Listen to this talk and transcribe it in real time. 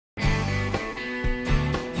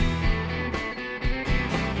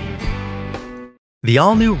The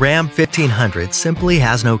all-new Ram 1500 simply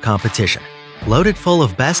has no competition. Loaded full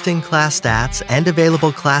of best-in-class stats and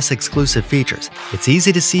available class-exclusive features, it's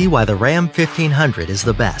easy to see why the Ram 1500 is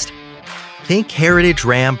the best. Think heritage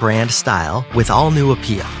Ram brand style with all-new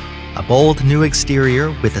appeal. A bold new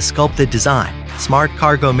exterior with a sculpted design, smart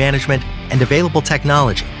cargo management, and available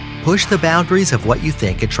technology push the boundaries of what you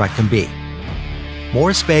think a truck can be.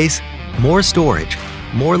 More space, more storage,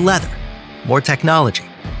 more leather, more technology.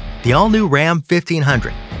 The all-new Ram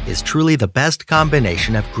 1500 is truly the best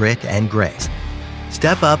combination of grit and grace.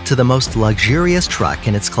 Step up to the most luxurious truck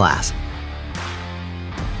in its class.